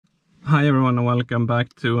Hi everyone and welcome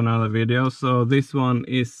back to another video. So this one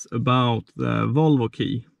is about the Volvo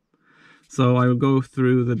Key. So I will go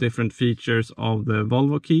through the different features of the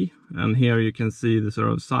Volvo Key, and here you can see the sort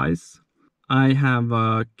of size. I have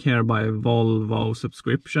a Care by Volvo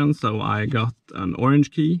subscription, so I got an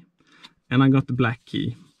orange key and I got the black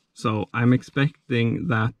key. So I'm expecting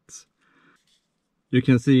that you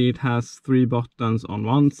can see it has 3 buttons on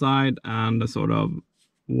one side and a sort of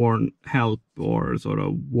help or sort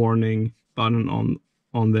of warning button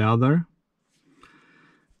on the other.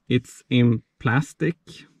 It's in plastic,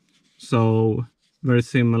 so very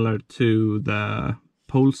similar to the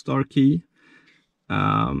Polestar key.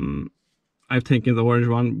 I've taken the orange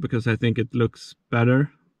one because I think it looks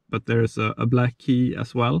better, but there's a black key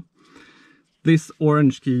as well. This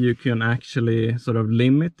orange key you can actually sort of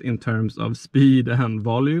limit in terms of speed and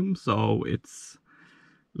volume, so it's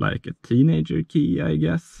like a teenager key, I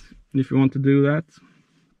guess, if you want to do that.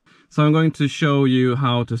 So I'm going to show you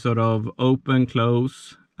how to sort of open,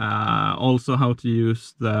 close, also how to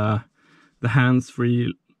use the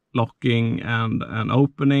hands-free locking and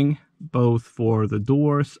opening, both for the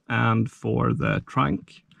doors and for the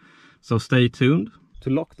trunk. So stay tuned. To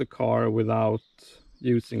lock the car without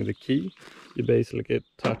using the key, you basically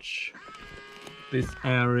touch this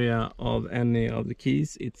area of any of the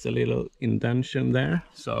keys. It's a little indentation there,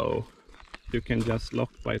 so you can just lock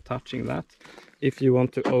by touching that. If you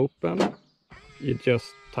want to open, you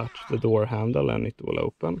just touch the door handle and it will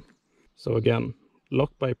open. So again,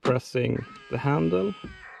 lock by pressing the handle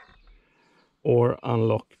or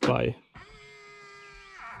unlock by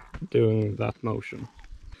doing that motion.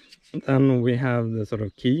 And then we have the sort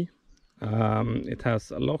of key. It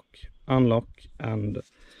has a lock, unlock and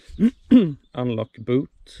unlock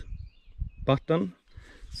boot button.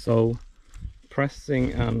 So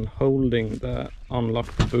pressing and holding the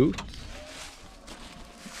unlock boot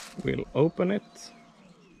will open it,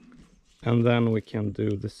 and then we can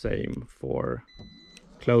do the same for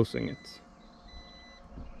closing it.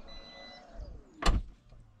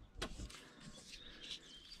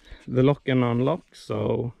 The lock and unlock,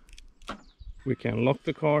 so we can lock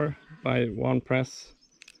the car by one press,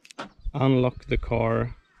 unlock the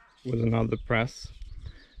car with another press.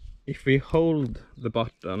 If we hold the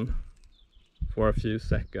button for a few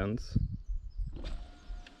seconds,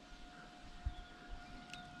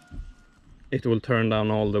 it will turn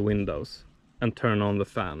down all the windows and turn on the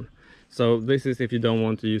fan. So this is if you don't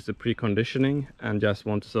want to use the preconditioning and just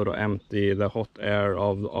want to sort of empty the hot air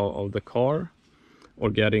of the car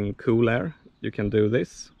or getting cool air, you can do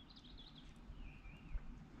this.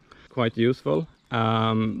 Quite useful,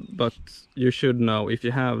 but you should know if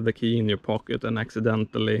you have the key in your pocket and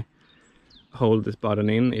accidentally hold this button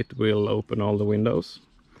in, it will open all the windows.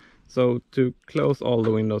 So to close all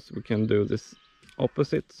the windows, we can do this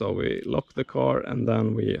opposite. So we lock the car and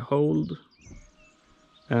then we hold,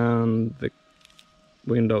 and the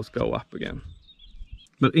windows go up again.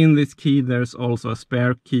 But in this key there's also a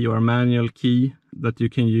spare key or a manual key that you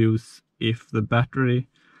can use if the battery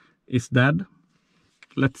is dead.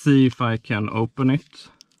 Let's see if I can open it.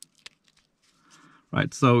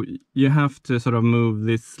 Right, so you have to sort of move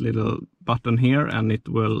this little button here and it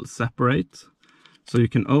will separate. So you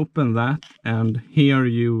can open that, and here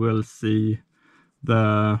you will see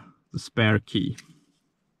the spare key.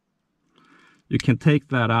 You can take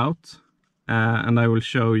that out, and I will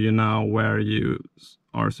show you now where you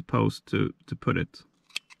are supposed to put it.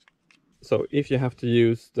 So if you have to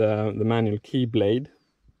use the manual key blade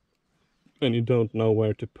and you don't know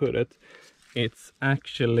where to put it, it's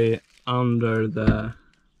actually under the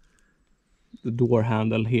door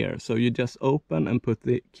handle here. So you just open and put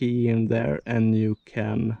the key in there and you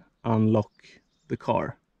can unlock the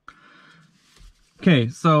car. Okay,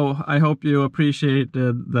 so I hope you appreciated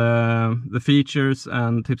the features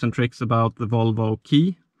and tips and tricks about the Volvo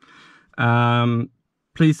Key.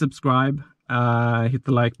 Please subscribe, hit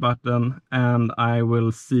the like button, and I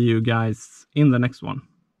will see you guys in the next one.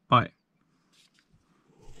 Bye.